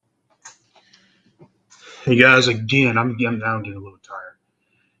Hey guys, again, I'm now getting a little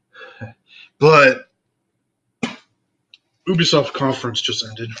tired. But Ubisoft conference just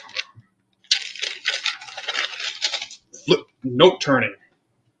ended. Look, note turning.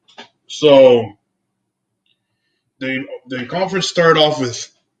 So the conference started off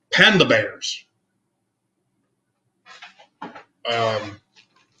with Panda Bears. Um,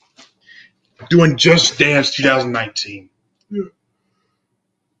 Doing Just Dance 2019.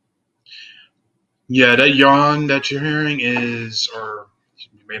 Yeah, that yawn that you're hearing is, or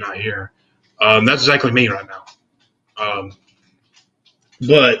you may not hear, that's exactly me right now.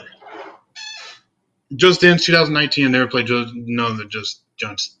 But Just Dance 2019, I never played none of the Just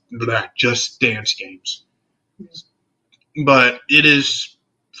Dance games. But it is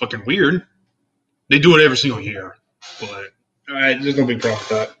fucking weird. They do it every single year, but there's no big problem with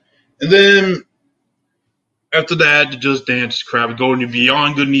that. And then after that, the Just Dance crap, going to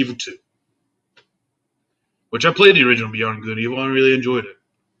Beyond Good and Evil 2, which I played the original Beyond Good and Evil. I really enjoyed it.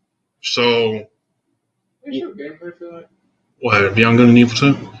 So, There's no gameplay for that. what, Beyond Good and Evil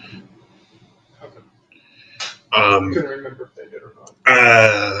 2? I couldn't remember if they did or not.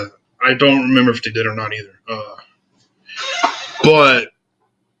 I don't remember if they did or not either. But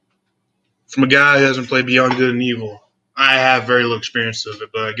from a guy who hasn't played Beyond Good and Evil, I have very little experience of it,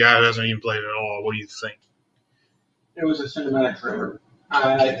 but a guy who hasn't even played it at all, what do you think? It was a cinematic trailer.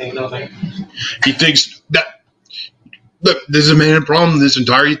 I think nothing. He thinks that. Look, this is a main problem this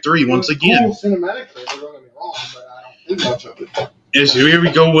entire E3 once again. Cool cinematic trailer, don't get me wrong, but I don't think much of it. Yes, here we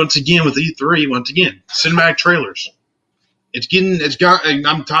go once again with E3. Once again, cinematic trailers.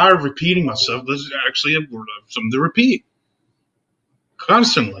 I'm tired of repeating myself. This is actually something to repeat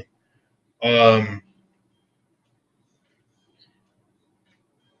constantly. I'm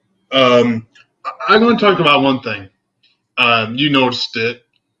going to talk about one thing. You noticed it.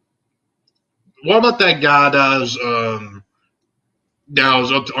 What about that guy that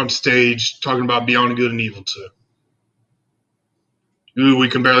was up on stage talking about Beyond Good and Evil 2? We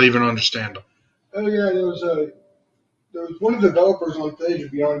can barely even understand him. Oh yeah, there was one of the developers on stage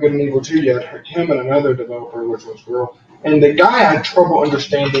of Beyond Good and Evil 2 yet, him and another developer, which was girl. And the guy had trouble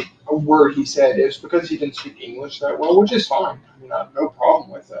understanding a word he said. It was because he didn't speak English that well, which is fine. I mean, I have no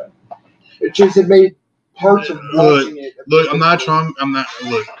problem with that. It just made parts of watching it. Look, I'm not.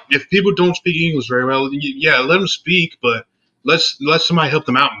 Look, if people don't speak English very well, yeah, let them speak, but let somebody help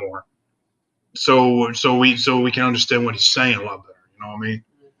them out more. So we can understand what he's saying a lot better. You know what I mean?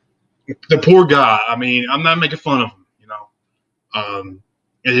 The poor guy. I mean, I'm not making fun of him. You know,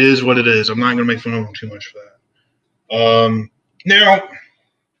 it is what it is. I'm not going to make fun of him too much for that. Now,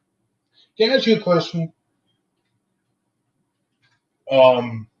 can I ask you a question?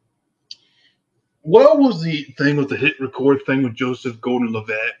 What was the thing with the hit record thing with Joseph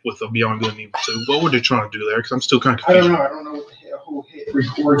Gordon-Levitt with the Beyond Good and Evil 2? What were they trying to do there? Because I'm still kind of confused. I don't know what the whole hit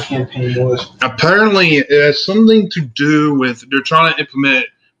record campaign was. Apparently, it has something to do with they're trying to implement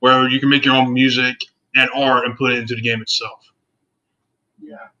where you can make your own music and art and put it into the game itself.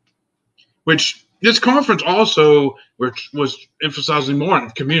 Yeah. Which this conference also was emphasizing more on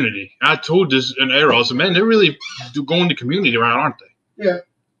community. I told this in Eros, man, they're really going the community around, aren't they? Yeah.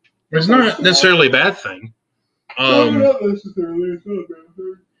 It's not necessarily a bad thing. Not necessarily. It's not a bad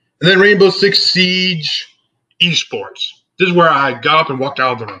thing. And then Rainbow Six Siege esports. This is where I got up and walked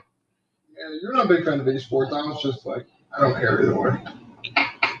out of the room. Yeah, you're not a big fan of esports. I was just like, I don't care either way.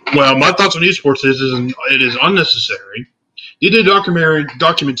 Well, my thoughts on esports is it is unnecessary. They did a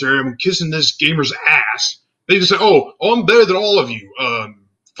documentary. I'm kissing this gamer's ass. They just say, "Oh, I'm better than all of you."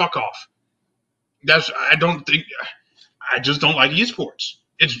 Fuck off. I just don't like esports.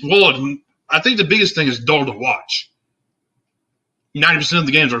 I think the biggest thing is dull to watch. 90% of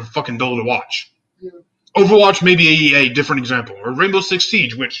the games are fucking dull to watch. Yeah. Overwatch may be a different example, or Rainbow Six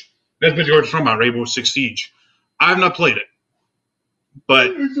Siege, which that's what you're talking about. Rainbow Six Siege. I have not played it, but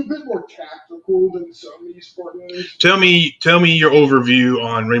it's a bit more tactical than some esport games. Tell me your overview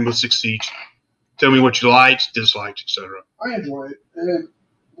on Rainbow Six Siege. Tell me what you liked, disliked, etc. I enjoy it. It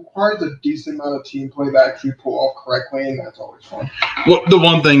requires a decent amount of team play to actually pull off correctly, and that's always fun. Well, the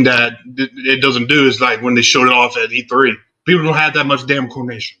one thing that it doesn't do is like when they showed it off at E3, people don't have that much damn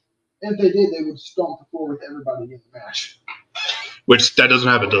coordination. If they did, they would stomp the floor with everybody in the match. Which that doesn't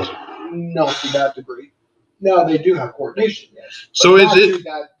happen, does it? No, to that degree. No, they do have coordination, yes. So is it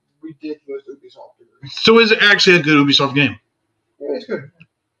that ridiculous Ubisoft degree? So is it actually a good Ubisoft game? Yeah, it's good.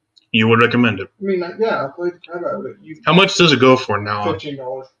 You would recommend it? I mean, yeah, I played the crap out of it. How much does it go for now?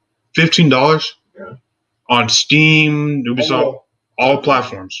 $15. $15? Yeah. On Steam, Ubisoft, all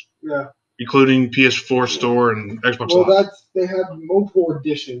platforms. Yeah. Including PS4 store and Xbox Live. Well, they have multiple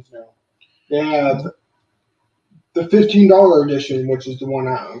editions now. They have the $15 edition, which is the one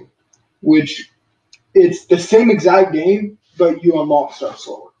I own, which it's the same exact game, but you unlock stuff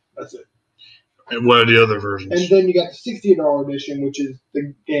slower. That's it. And what are the other versions? And then you got the $60 edition, which is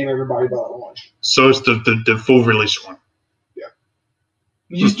the game everybody bought at launch. So it's the full release one. Yeah.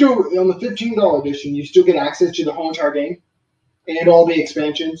 You still, on the $15 edition, you still get access to the whole entire game and all the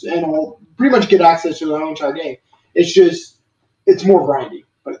expansions and pretty much get access to the whole entire game. It's just, it's more grindy,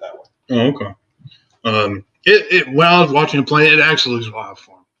 put it that way. Oh, okay. When I was watching him play, it actually was a lot of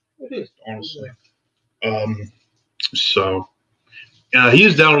fun. It is. Honestly. So,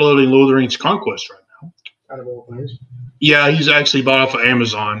 he's downloading Lord of the Rings Conquest right now. Out of all things. Yeah, he's actually bought off of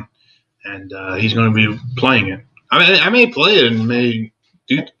Amazon, and he's going to be playing it. I may play it and may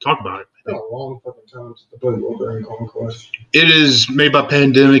talk about it. It's been a long fucking time since I played Lord of the Rings Conquest. It is made by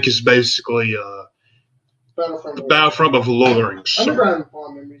Pandemic. It's basically Battlefront of Lord of the Rings. I never had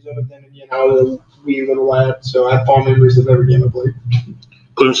fond memories of it. Then again, I was a wee little lad, so I have fond memories of every game I played.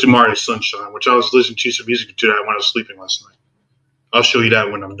 Including Super Mario Sunshine, which I was listening to some music to that when I was sleeping last night. I'll show you that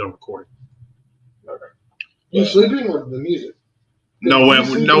when I'm done recording. Okay. You sleeping or the music? No, when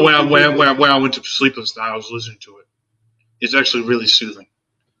I went to sleep last night, I was listening to it. It's actually really soothing.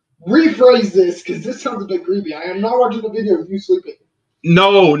 Rephrase this, because this sounds a bit creepy. I am not watching the video of you sleeping.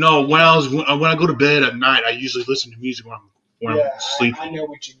 No. When I go to bed at night, I usually listen to music when I'm sleeping. I know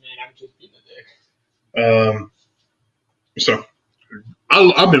what you mean. I'm just being a dick. So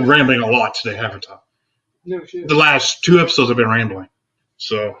I've been rambling a lot today, haven't I? No shit. The last 2 episodes I've been rambling.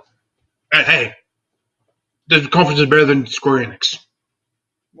 So, hey, the conference is better than Square Enix.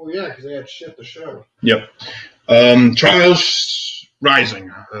 Well, yeah, because they had shit to show. Yep. Trials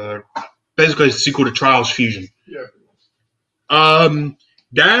Rising. Basically a sequel to Trials Fusion. Yeah.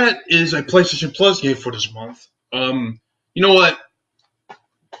 That is a PlayStation Plus game for this month. You know what?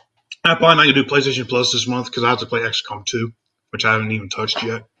 I'm probably not going to do PlayStation Plus this month because I have to play XCOM 2, which I haven't even touched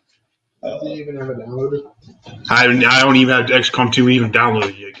yet. Do you even have it downloaded? I don't even have XCOM 2 even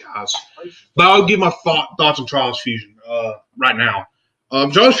downloaded yet, guys. But I'll give my thoughts on Trials Fusion right now.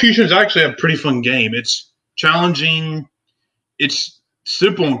 Trials Fusion is actually a pretty fun game. It's challenging. It's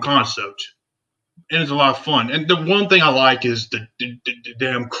simple in concept. And it's a lot of fun. And the one thing I like is the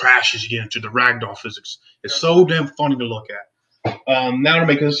damn crashes you get into, the ragdoll physics. It's so damn funny to look at. Now they're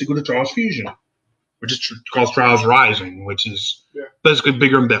making a sequel to Trials Fusion, which is called Trials Rising, which is basically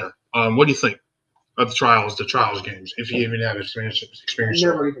bigger and better. What do you think of the Trials games, if you even have experience? I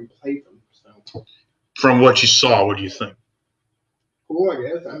never even played them. So. From what you saw, what do you think? Cool, I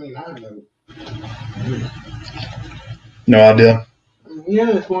guess. I mean, I have no idea. Yeah,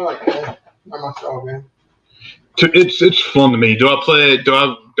 it's more like not my style, man. It's fun to me. Do I play it? Do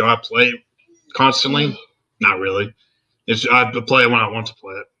I play it constantly? Not really. I play it when I want to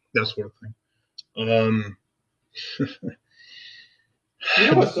play it. That sort of thing. You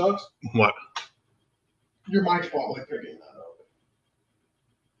know what sucks? What? Your mic's probably picking that up.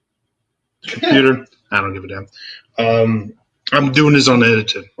 Computer? I don't give a damn. I'm doing this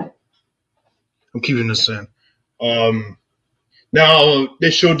unedited. I'm keeping this in. Now,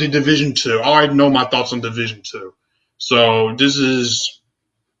 they showed the Division 2. I already know my thoughts on Division 2. So, this is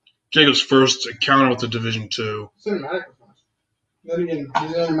Jacob's first encounter with the Division 2. Cinematic was nice. Then again, the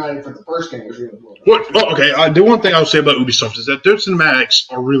cinematic for the first game was really well done. Okay, the one thing I would say about Ubisoft is that their cinematics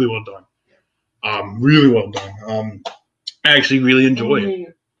are really well done. Really well done. I actually really enjoy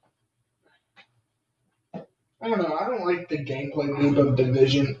it. I don't know. I don't like the gameplay loop of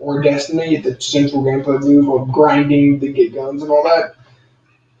Division or Destiny, the central gameplay loop of grinding to get guns and all that.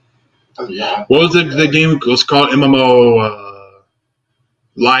 What was the game? It was called MMO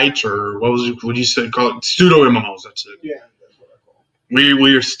Light, or what was it? What do you say? Call it pseudo MMOs. That's it. Yeah, that's what I call it.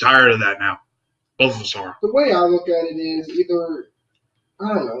 We're tired of that now. Both of us are. The way I look at it is either,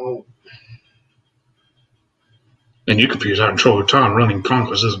 I don't know. And your computer's out of control. Time running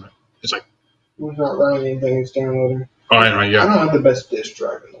Conquest, isn't it? It's like. It's not running anything. It's downloading. Oh, I don't have the best disk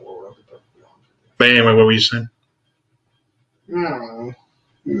drive in the world. I'll be perfectly honest with you. But anyway, what were you saying? I don't know.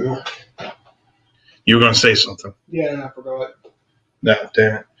 Yeah. You were going to say something. Yeah, and I forgot. No,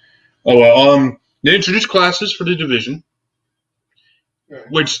 damn it. Oh, well, they introduced classes for the Division. Yeah.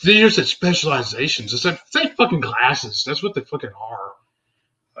 Which these are specializations. It's like fucking classes. That's what they fucking are.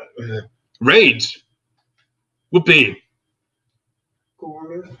 Raids. Whoopee.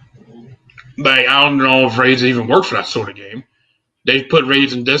 Cool. Like, I don't know if raids even work for that sort of game. They put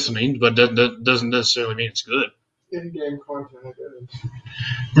raids in Destiny, but that doesn't necessarily mean it's good. In-game content, I guess.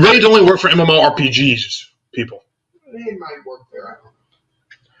 Raids only work for MMORPGs, people. They might work there, I don't know.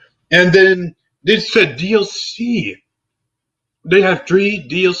 And then they said DLC. They have 3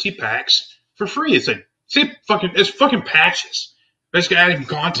 DLC packs for free. It's like It's fucking patches. Basically adding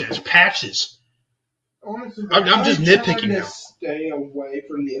content. It's patches. Honestly, I'm just nitpicking now. Stay away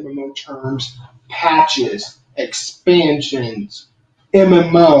from the MMO terms, patches, expansions,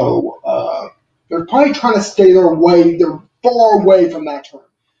 MMO. They're probably trying to stay their way. They're far away from that term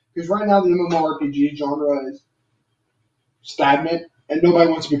because right now the MMORPG genre is stagnant and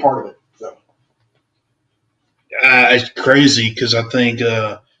nobody wants to be part of it. So it's crazy because I think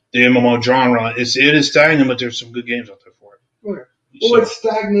the MMO genre it is stagnant, but there's some good games out there for it. Okay. Well, it's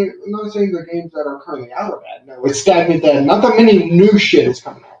stagnant. I'm not saying the games that are currently out are bad. No, it's stagnant that not that many new shit is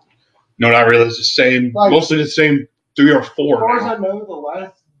coming out. No, not really. It's the same. Mostly the same 3 or 4. As far as I know, the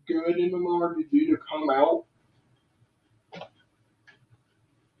last good MMORPG to come out.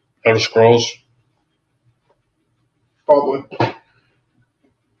 Elder Scrolls. Probably.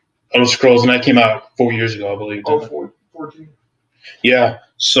 Elder Scrolls, and that came out 4 years ago, I believe. 14. Yeah.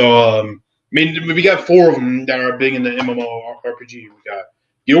 So, we got 4 of them that are big in the MMORPG. We got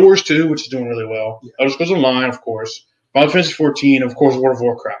Guild Wars 2, which is doing really well. Yeah. Elder Scrolls Online, of course. Final Fantasy 14, of course, World of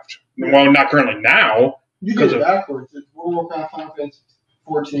Warcraft. Yeah. Well, not currently now. You did it backwards. It's World of Warcraft, Final Fantasy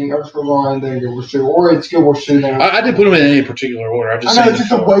 14, Elder Scrolls Online, then Guild Wars 2. Or it's Guild Wars 2 now. I didn't put them in any particular order. I know, it's just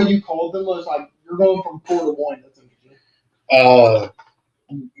the way you called them was like, you're going from 4 to 1. That's interesting.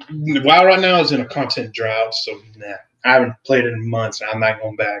 WoW right now is in a content drought, so nah. I haven't played it in months. I'm not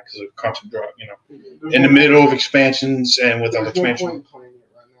going back because of content drought. In the middle of expansions and with other expansions.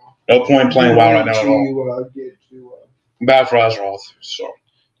 No point playing WoW right now at all. Battle for Azeroth. So,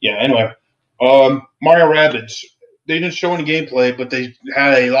 yeah. Anyway, Mario Rabbids. They didn't show any gameplay, but they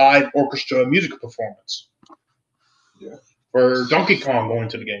had a live orchestra music performance. Yeah. For Donkey Kong going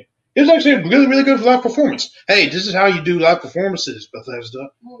to the game. It was actually a really, really good live performance. Hey, this is how you do live performances, Bethesda.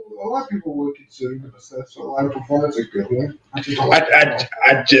 Well, a lot of people would consider Bethesda live performance a good one. I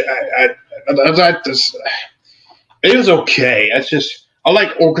like this. It was okay. It's just I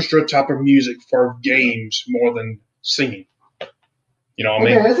like orchestra type of music for games more than singing. You know what I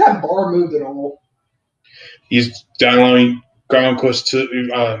mean? Is that bar moved at all? He's downloading Conquest 2.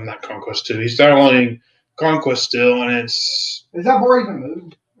 Not Conquest 2. He's downloading Conquest still, and it's. Is that bar even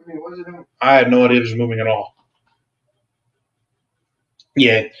moved? What is it doing? I had no idea it was moving at all.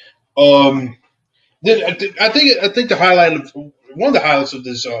 Yeah. I think the highlight of one of the highlights of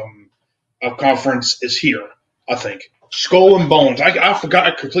this conference is here. I think Skull and Bones. I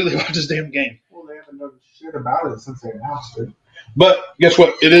forgot completely about this damn game. Well, they haven't done shit about it since they announced it. But guess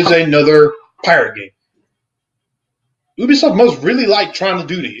what? It is another pirate game. Ubisoft must really like trying to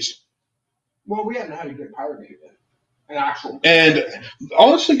do these. Well, we haven't had a good pirate game yet. An actual. And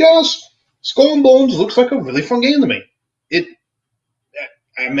honestly, guys, Skull and Bones looks like a really fun game to me. It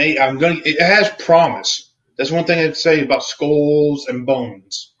has promise. That's one thing I'd say about Skulls and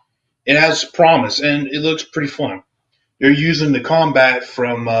Bones. It has promise, and it looks pretty fun. They're using the combat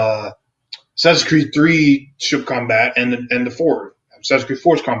from Assassin's Creed 3 ship combat and the 4 Assassin's Creed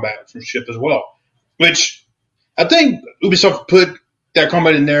 4's combat from ship as well. Which I think Ubisoft put that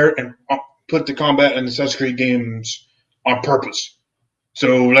combat in there and put the combat in the Assassin's Creed games on purpose.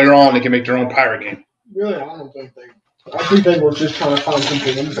 So later on, they can make their own pirate game. Really, I don't think I think they were just trying to find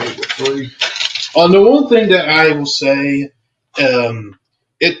something to innovate with 3. The one thing that I will say, again,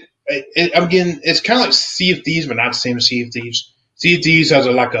 it's kind of like Sea of Thieves, but not the same as Sea of Thieves. Sea of Thieves has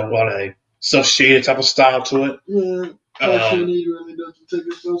a self-shaded type of style to it. Yeah, really doesn't take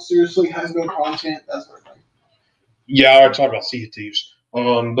itself seriously, has no content, that sort of thing. Yeah, I already talked about Sea of Thieves.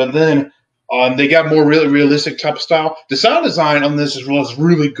 But then they got more really realistic type of style. The sound design on this was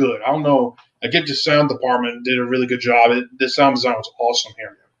really good. I don't know. I get the sound department did a really good job. The sound design was awesome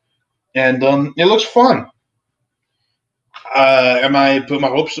here. And it looks fun. Am I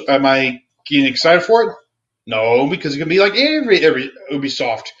getting excited for it? No, because it can be like every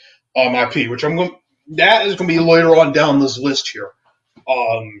Ubisoft IP, which that is going to be later on down this list here.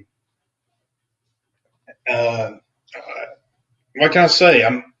 What can I say?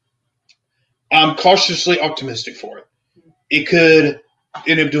 I'm cautiously optimistic for it. It could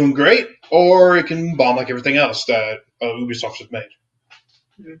end up doing great, or it can bomb like everything else that Ubisoft has made.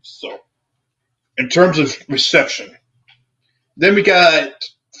 So, in terms of reception, then we got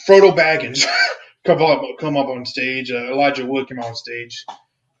Frodo Baggins come up on stage. Elijah Wood came on stage,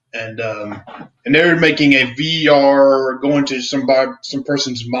 and they're making a VR going to some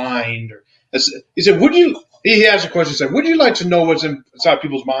person's mind. He said, He asked a question. He said, "Would you like to know what's inside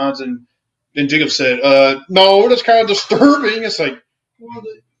people's minds?" And then Jacob said, "No, that's kind of disturbing." It's like, well,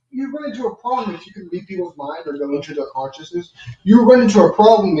 you run into a problem if you can read people's mind or go into their consciousness. You run into a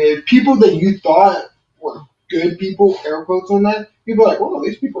problem if people that you thought were good people, air quotes on that, people are like, well,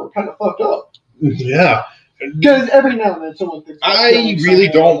 these people are kind of fucked up. Yeah. Because every now and then someone thinks. I really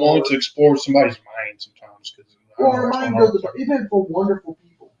don't want to explore somebody's mind sometimes. Or our mind goes to, even for wonderful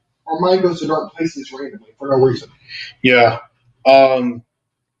people, our mind goes to dark places randomly for no reason. Yeah. I'm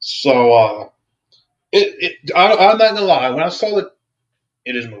not gonna lie. When I saw it,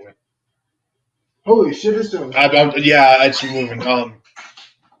 it is moving. Holy shit, it's doing. Yeah, it's moving.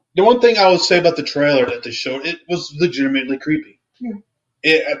 The one thing I would say about the trailer that they showed, it was legitimately creepy. Yeah.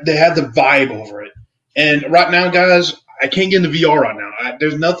 They had the vibe over it. And right now, guys, I can't get into VR right now.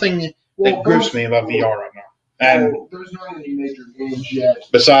 There's nothing that grips me about VR right now. And there's not any major games yet.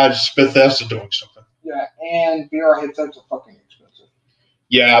 Besides Bethesda doing something. Yeah, and VR headsets are fucking expensive.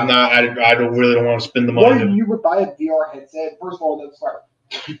 Yeah, I'm not. I don't really want to spend the money. Well, you would buy a VR headset. First of all, that's like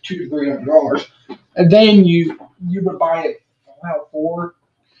 $200 to $300, and then you would buy it for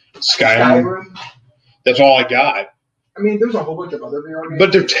Skyrim. That's all I got. I mean, there's a whole bunch of other VR games,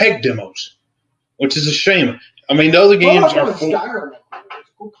 but they're tech demos, which is a shame. I mean, the other games are full. Skyrim. It's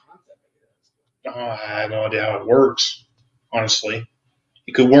a cool concept. I have no idea how it works. Honestly,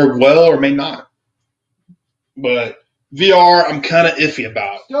 it could work well or may not. But VR, I'm kind of iffy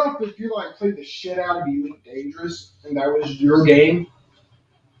about. Stuff if you like played the shit out of Elite Dangerous and that was your game,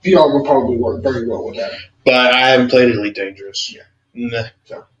 VR would probably work very well with that. But I haven't played Elite Dangerous. Yeah. Nah.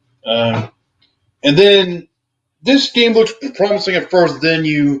 So. And then this game looks promising at first. Then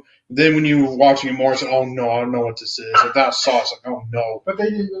when you were watching it more, it's like, oh no, I don't know what this is. If that saw, it's like, oh no. But they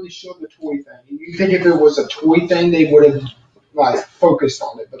didn't really show the toy thing. You think if it was a toy thing, they would have like focused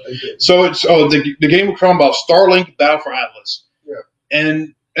on it, but they didn't. So the game will come about Starlink Battle for Atlas. Yeah.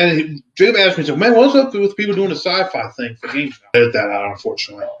 And Jacob asked me, so man, what's up with people doing a sci-fi thing for games now? I edit that out,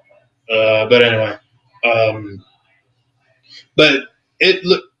 unfortunately. But anyway, but it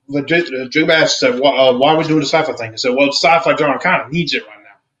look. But Jacob asked, said, why are we doing the sci-fi thing? I said, well, the sci-fi genre kind of needs it right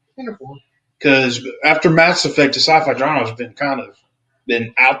now. Because after Mass Effect, the sci-fi genre has been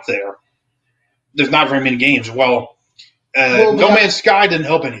out there. There's not very many games. Well, No Man's Sky didn't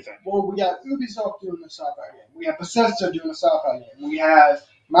help anything. Well, we got Ubisoft doing a sci-fi game. We have Bethesda doing a sci-fi game. We have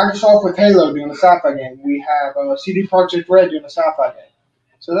Microsoft with Halo doing a sci-fi game. We have CD Projekt Red doing a sci-fi game.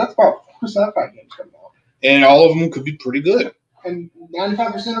 So that's about 4 sci-fi games coming out. And all of them could be pretty good. And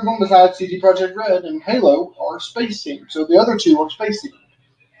 95% of them, besides CD Projekt Red and Halo, are space teams. So the other 2 are space teams.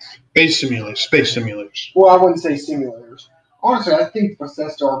 Space simulators. Well, I wouldn't say simulators. Honestly, I think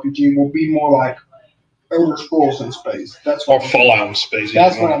Bethesda RPG will be more like Elder Scrolls in space. That's what Fallout in space.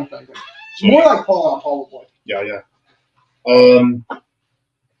 That's what I'm thinking. So, more like Fallout, probably. Yeah.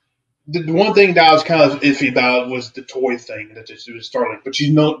 The one thing that I was kind of iffy about was the toy thing that it was Starlink. But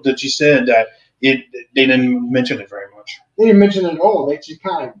you know that you said that they didn't mention it very much. They didn't mention it at all. They just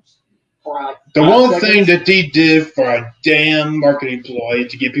kind of. The one thing that they did for a damn marketing ploy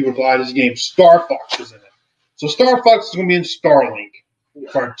to get people to buy this game, Star Fox is in it. So Star Fox is going to be in Starlink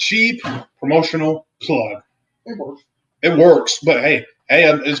for a cheap promotional plug. It works. It works, but hey,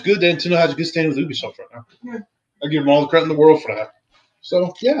 it's good that Nintendo has a good standing with Ubisoft right now. Yeah. I give them all the credit in the world for that.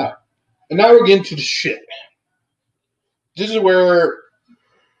 So yeah, and now we're getting to the shit. This is where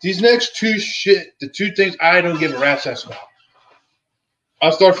these next the 2 things I don't give a rat's ass about.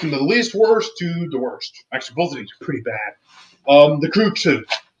 I'll start from the least worst to the worst. Actually, both of these are pretty bad. The Crew 2.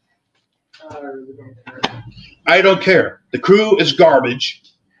 I don't care. The Crew is garbage,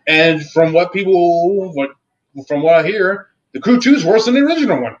 and from what I hear, the Crew 2 is worse than the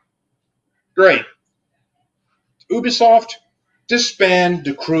original one. Great. Ubisoft, disband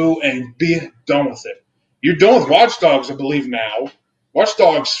the Crew and be done with it. You're done with Watch Dogs, I believe now. Watch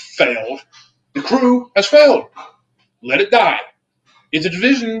Dogs failed. The Crew has failed. Let it die. If the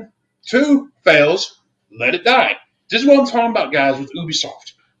Division 2 fails, let it die. This is what I'm talking about, guys, with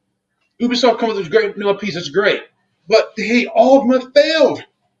Ubisoft. Ubisoft comes with a great new piece. That's great. But hey, all of them have failed.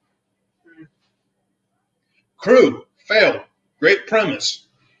 Crew failed. Great premise.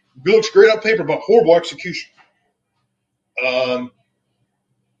 Looks great on paper, but horrible execution. Let's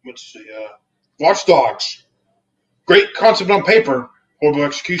see. Watch Dogs. Great concept on paper, horrible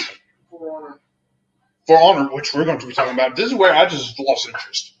execution. For Honor, which we're going to be talking about. This is where I just lost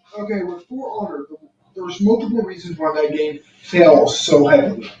interest. Okay, with For Honor, there's multiple reasons why that game fails so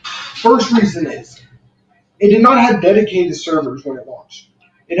heavily. First reason is it did not have dedicated servers when it launched.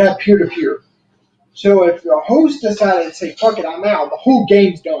 It had peer-to-peer. So if the host decided to say, fuck it, I'm out, the whole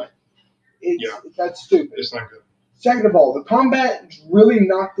game's done. That's stupid. It's not good. Second of all, the combat is really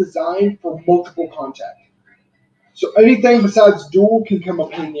not designed for multiple contact. So anything besides duel can come a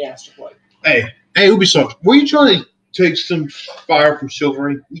pain in the ass to play. Hey, Ubisoft, were you trying to take some fire from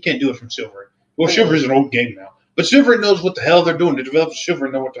Silvery? You can't do it from Silvery. Well, Silvery is an old game now. But Chivalry knows what the hell they're doing. The developers of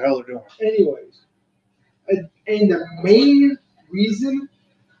Chivalry know what the hell they're doing. Anyways, and the main reason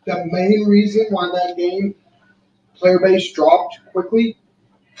why that game player base dropped quickly,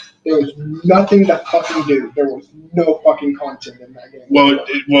 there was nothing to fucking do. There was no fucking content in that game.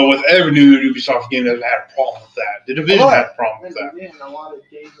 Well, with every new Ubisoft game, they've had a problem with that. The Division had a problem with that. Yeah, a lot of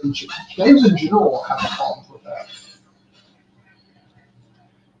games in general have problems with that.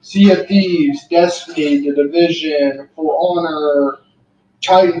 Sea of Thieves, Destiny, The Division, For Honor,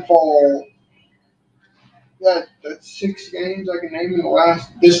 Titanfall. That's 6 games I can name in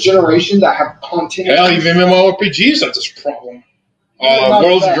this generation that have content. Hell, even MMORPGs have this problem.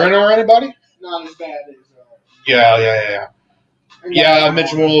 Worlds of Draenor, anybody? Not as bad as. Yeah. Yeah, I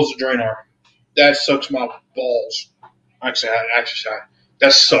mentioned Worlds of Draenor. That sucks my balls. Actually,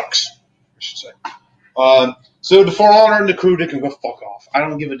 that sucks. I should say. So the For Honor and the Crew, they can go fuck off. I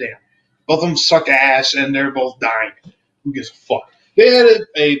don't give a damn. Both of them suck ass, and they're both dying. Who gives a fuck? They added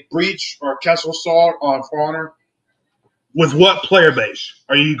a Breach or Castle Assault on For Honor. With what player base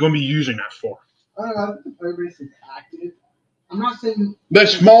are you going to be using that for? I don't know. I think the player base is active. I'm not saying they're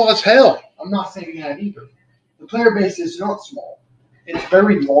small as hell. I'm not saying that either. The player base is not small. It's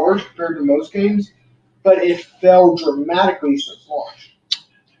very large compared to most games, but it fell dramatically since launch.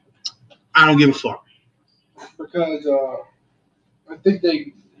 I don't give a fuck. Because I think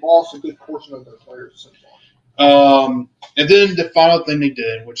they lost a good portion of their players since launch. And then the final thing they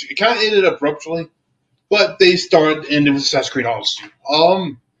did, which it kind of ended abruptly, but they started and it was Assassin's Creed Odyssey.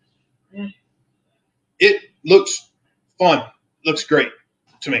 It looks fun. Looks great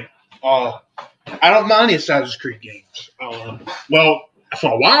to me. I don't mind the Assassin's Creed games. Well,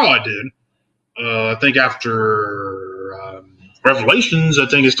 for a while I did. I think after Revelations, I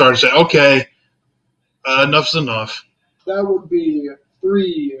think it started to say, okay, enough's enough. That would be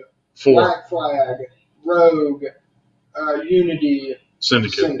 3, 4, Black Flag, Rogue, Unity,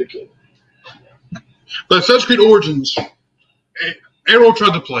 Syndicate. But Assassin's Creed Origins, Errol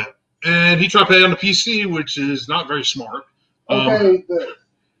tried to play it. And he tried to play it on the PC, which is not very smart. Okay,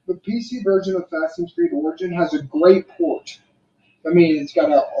 the PC version of Assassin's Creed Origin has a great port. I mean, it's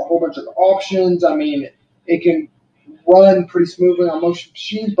got a whole bunch of options. I mean, it can run pretty smoothly on most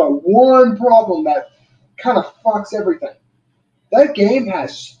machines, but one problem that kind of fucks everything. That game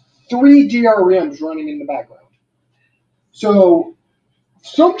has 3 DRMs running in the background. So,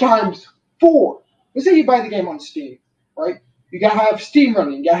 sometimes 4. Let's say you buy the game on Steam, right? You gotta have Steam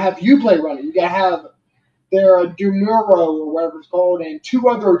running, you gotta have Uplay running, you gotta have their Dumuro or whatever it's called, and 2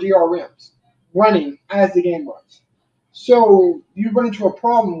 other DRMs running as the game runs. So you run into a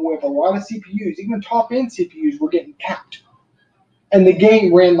problem with a lot of CPUs, even top-end CPUs were getting capped. And the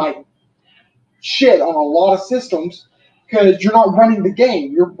game ran like shit on a lot of systems because you're not running the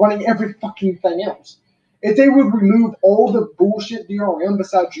game, you're running every fucking thing else. If they would remove all the bullshit DRM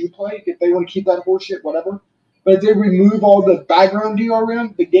besides Uplay, if they want to keep that bullshit, whatever, but if they remove all the background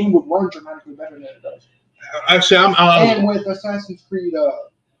DRM, the game would run dramatically better than it does. Actually, and with Assassin's Creed,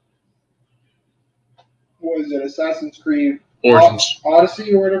 what is it? Assassin's Creed Origins,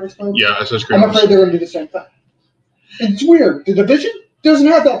 Odyssey, or whatever it's called. Yeah, Assassin's Creed. I'm afraid they're going to do the same thing. It's weird. The Division doesn't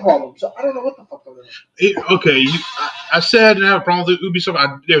have that problem, so I don't know what the fuck they're doing. Okay, I said I didn't have a problem with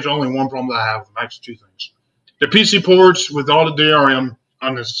Ubisoft. There's only one problem that I have. Actually, 2 things. The PC ports with all the DRM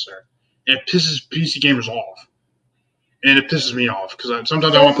unnecessary. It pisses PC gamers off. And it pisses me off because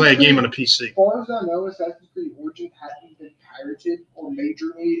sometimes I want to play a game on a PC. As far as I know, Assassin's Creed Origin hasn't been pirated or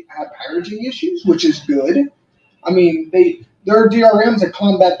majorly had pirating issues, which is good. I mean, there are DRMs that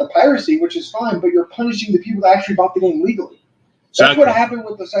combat the piracy, which is fine, but you're punishing the people that actually bought the game legally. That's what happened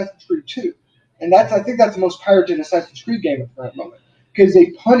with Assassin's Creed 2. And I think that's the most pirated Assassin's Creed game at the current moment. Because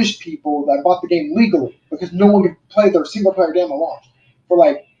they punished people that bought the game legally because no one could play their single-player game at launch. For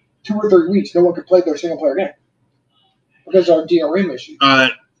like 2 or 3 weeks, no one could play their single-player game. Because of our DRM issues.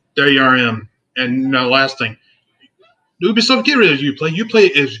 DRM. And the last thing. Ubisoft, get rid of Uplay. Uplay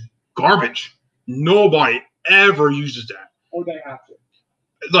is garbage. Nobody ever uses that. Or they have to.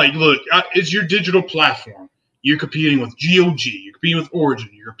 Like, look, it's your digital platform. You're competing with GOG. You're competing with Origin.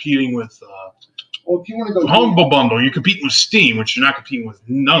 You're competing with if you want to go Humble Bundle. You're competing with Steam, which you're not competing with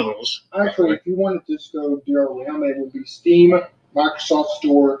none of those. Actually, if you want to just go DRM, it would be Steam, Microsoft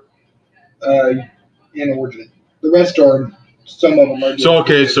Store, and Origin. The rest are, some of them are. So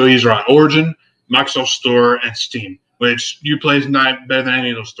he's right. Origin, Microsoft Store, and Steam, which Uplay is not better than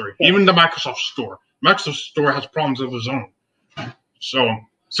any of those 3. Yeah. Even the Microsoft Store. Microsoft Store has problems of its own. So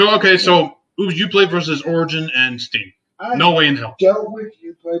Uplay versus Origin and Steam. No way in hell. I dealt with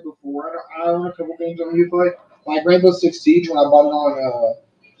Uplay before. I own a couple games on Uplay. Like Rainbow Six Siege, when I bought it on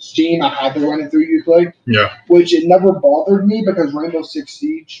Steam, I had to run it through Uplay. Yeah. Which it never bothered me because Rainbow Six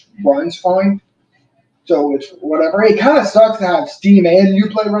Siege runs fine. So it's whatever. It kind of sucks to have Steam and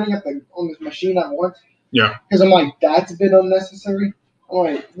Uplay running on this machine at once. Yeah. Because I'm like, that's a bit unnecessary. I'm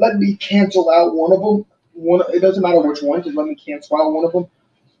like, let me cancel out one of them. It doesn't matter which one, just let me cancel out one of them.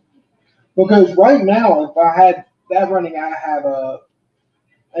 Because right now, if I had that running, I have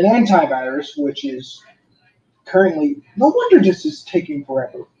an antivirus, which is currently, no wonder this is taking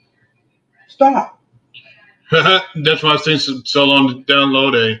forever. Stop. That's why it takes so long to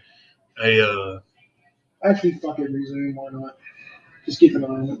download Actually, fuck it, reason, why not? Just keep an eye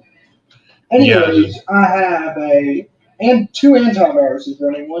on it. Anyways, yeah. I have two antiviruses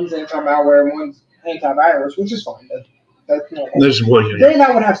running. One's anti-malware, one's antivirus, which is fine. That's normal. Then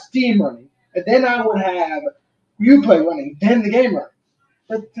I would have Steam running, and then I would have Uplay running, then the game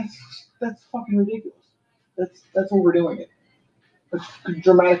running. That's fucking ridiculous. That's what we're doing it. That's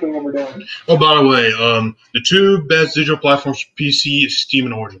dramatically what we're doing. Oh, by the way, the two best digital platforms for PC is Steam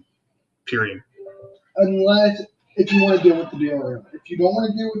and Origin. Period. Unless if you want to deal with the DRM. If you don't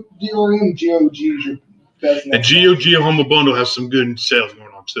want to deal with the DRM, GOG is your best. And GOG Humble Bundle has some good sales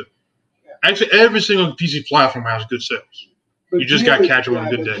going on too. Yeah. Actually, every single PC platform has good sales. But you just got to catch them on a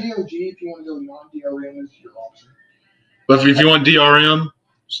good day. GOG, if you want to go non-DRM, is your option. But if you want DRM,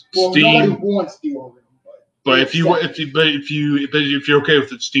 Steam. Nobody wants DRM. But if you're okay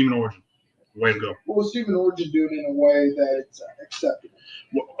with it, Steam and Origin, way to go. Well, Steam and Origin do it in a way that it's acceptable.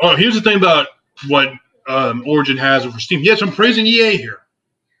 Well, here's the thing about what Origin has over Steam. Yes, I'm praising EA here.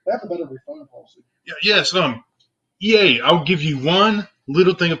 They have a better refund policy. Yes, EA, I'll give you one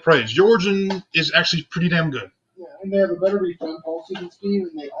little thing of praise. Your Origin is actually pretty damn good. Yeah, and they have a better refund policy than Steam,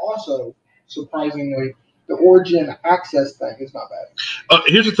 and they also, surprisingly, the Origin access thing is not bad.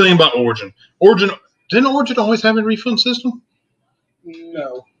 Here's the thing about Origin. Didn't Origin always have a refund system?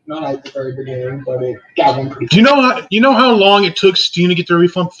 No, not at the very beginning, but it got one pretty. Do you know how long it took Steam to get their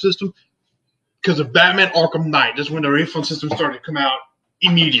refund system? Because of Batman Arkham Knight, that's when the refund system started to come out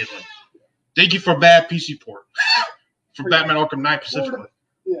immediately. Thank you for bad PC port for Batman Arkham Knight specifically.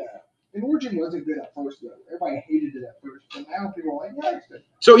 Yeah, and Origin wasn't good at first though. Everybody hated it at first, but now people are like, yeah, it's good.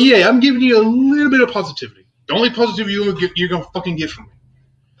 So yeah, I'm giving you a little bit of positivity. The only positivity you're gonna fucking get from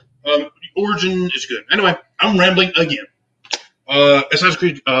me. Origin is good. Anyway, I'm rambling again. Assassin's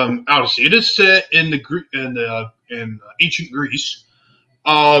Creed Odyssey. It is set in ancient Greece.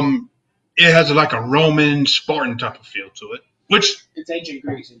 It has like a Roman Spartan type of feel to it, which it's ancient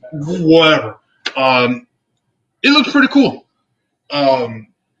Greece. Whatever. It looks pretty cool. I've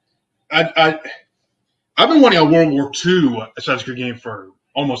been wanting a World War II Assassin's Creed game for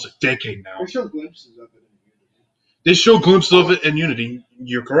almost a decade now. They show glimpses of it in Unity. They show glimpses of it in Unity.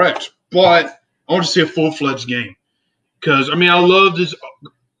 You're correct. But I want to see a full-fledged game. Because, I mean, I love this.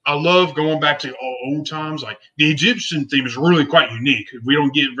 I love going back to old times. Like, the Egyptian theme is really quite unique. We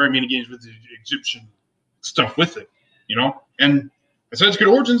don't get very many games with the Egyptian stuff with it, you know? And Assassin's Creed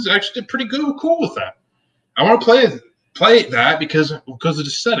Origins actually did pretty cool with that. I want to play that because of the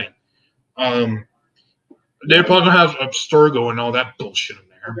setting. They're probably going to have Abstergo and all that bullshit in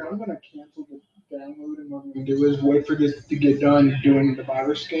there. Okay, I'm going to cancel the download, and what I'm going to do is wait for this to get done doing the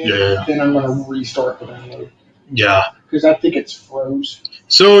virus scan. Yeah. Then I'm going to restart the download. Yeah. Because I think it's froze.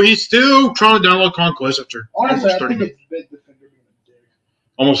 So he's still trying to download Conquest after honestly, I think it's Bit Defender being a dick.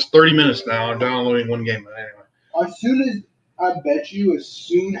 Almost 30 minutes now downloading one game. But anyway. I bet you as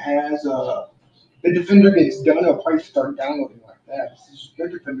soon as the Defender gets done, I'll probably start downloading like that.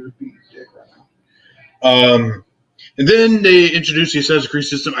 Bit Defender is being a dick right now. And then they introduced the Assassin's Creed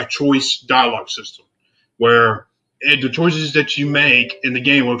system, a choice dialogue system, where the choices that you make in the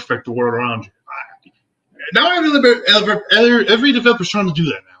game will affect the world around you. Now every developer's trying to do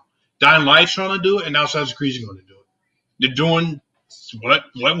that now. Dying Light's trying to do it, and now Assassin's Creed's going to do it. They're doing what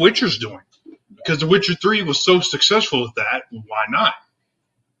Witcher's doing. Because The Witcher 3 was so successful with that, why not?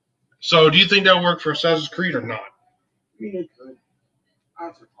 So do you think that'll work for Assassin's Creed or not? I mean, it could. I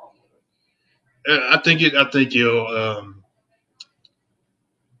have a problem I with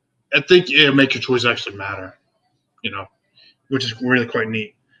think it'll make your choice actually matter, you know, which is really quite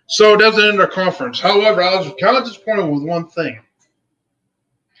neat. So that's the end of our conference. However, I was kind of disappointed with one thing.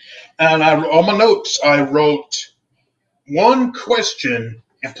 And on my notes, I wrote one question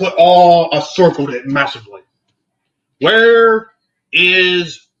and I circled it massively. Where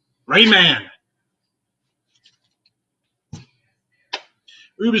is Rayman?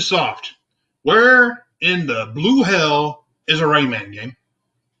 Ubisoft, where in the blue hell is a Rayman game?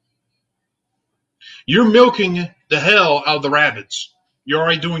 You're milking the hell out of the rabbits. You're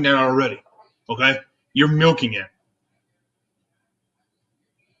already doing that already, okay? You're milking it.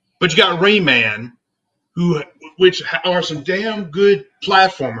 But you got Rayman, which are some damn good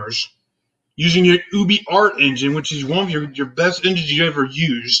platformers using your Ubi Art engine, which is one of your best engines you ever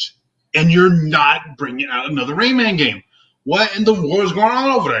used, and you're not bringing out another Rayman game. What in the world is going on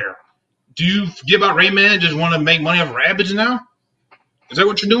over there? Do you forget about Rayman and just want to make money off Rabbids now? Is that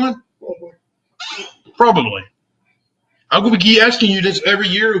what you're doing? Probably. I'm going to keep asking you this every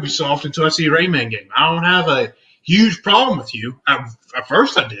year, Ubisoft, until I see a Rayman game. I don't have a huge problem with you. At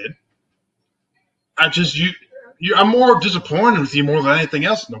first I did. I'm more disappointed with you more than anything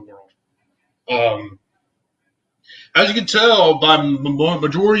else in the world. As you can tell by the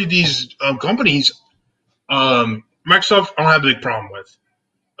majority of these companies, Microsoft I don't have a big problem with.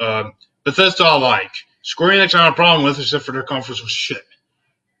 Bethesda I like. Square Enix I don't have a problem with, except for their conference was shit.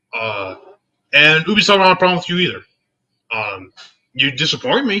 And Ubisoft I don't have a problem with you either. You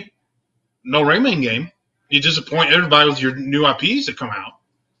disappoint me. No Rayman game. You disappoint everybody with your new IPs that come out.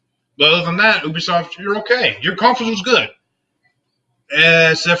 But other than that, Ubisoft, you're okay. Your conference was good.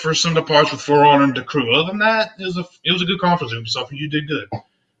 Except for some of the parts with For Honor and The Crew. Other than that, it was a good conference, Ubisoft. You did good.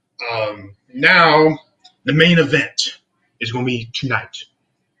 Now, the main event is going to be tonight.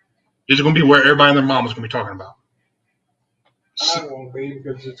 This is going to be where everybody and their mom is going to be talking about. I won't be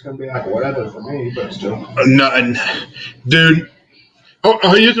because it's going to be like whatever for me, but still. Dude.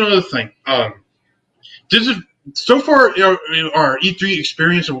 Oh, here's another thing. This is so far our E3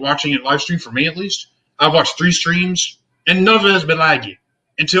 experience of watching it live stream for me at least. I've watched 3 streams and none of it has been laggy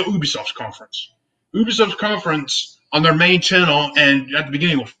until Ubisoft's conference. Ubisoft's conference on their main channel and at the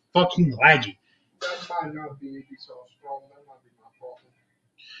beginning was fucking laggy. That might not be Ubisoft's problem. That might be my problem.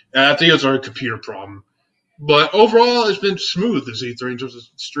 I think it's our computer problem. But overall, it's been smooth this E3 in terms of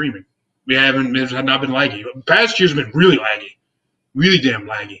streaming. It has not been laggy. Past years have been really laggy. Really damn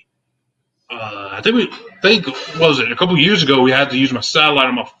laggy. I think what was it? A couple of years ago, we had to use my satellite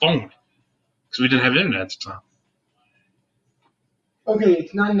on my phone because we didn't have internet at the time. Okay,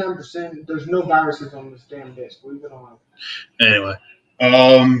 it's 99%. There's no viruses on this damn disk. Leave it on. Anyway,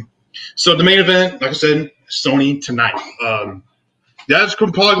 so the main event, like I said, Sony tonight. That's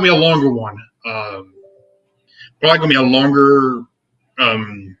probably going to be a longer one. Probably going to be a longer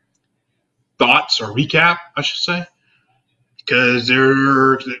thoughts or recap, I should say. Because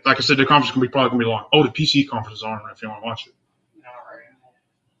like I said, the conference is probably going to be long. Oh, the PC conference is on if you want to watch it.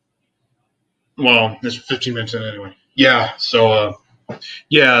 Well, it's 15 minutes in anyway. Yeah, so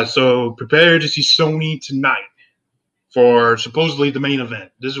prepare to see Sony tonight for supposedly the main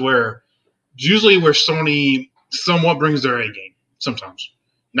event. This is usually where Sony somewhat brings their A game. Sometimes,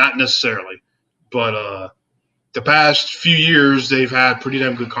 not necessarily, but the past few years they've had pretty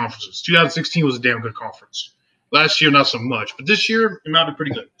damn good conferences. 2016 was a damn good conference. Last year, not so much, but this year it might be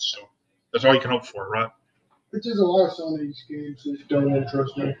pretty good. So that's all you can hope for, right? Which is a lot of Sony's games that don't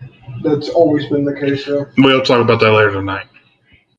interest me. That's always been the case, though. We'll talk about that later tonight.